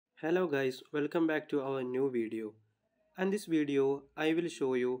Hello guys, welcome back to our new video. And this video I will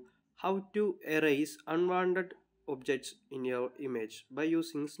show you how to erase unwanted objects in your image by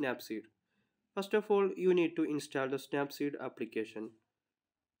using Snapseed. First of all, you need to install the Snapseed application.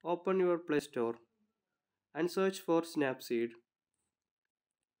 Open your Play Store and search for Snapseed.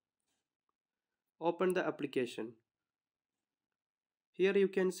 Open the application. Here you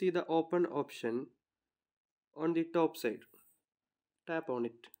can see the open option on the top side. Tap on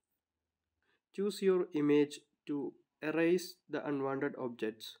it. Choose your image to erase the unwanted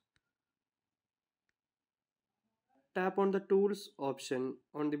objects. Tap on the tools option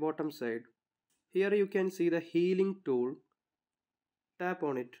on the bottom side. Here you can see the healing tool. Tap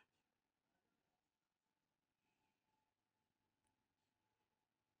on it.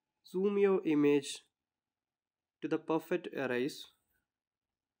 Zoom your image to the perfect erase.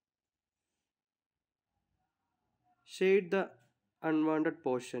 Shade the unwanted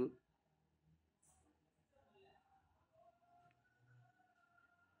portion.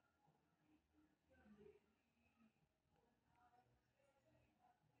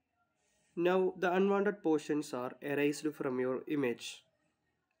 Now the unwanted portions are erased from your image.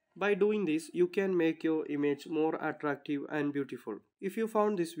 By doing this, you can make your image more attractive and beautiful. If you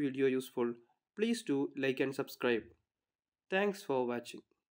found this video useful, please do like and subscribe. Thanks for watching.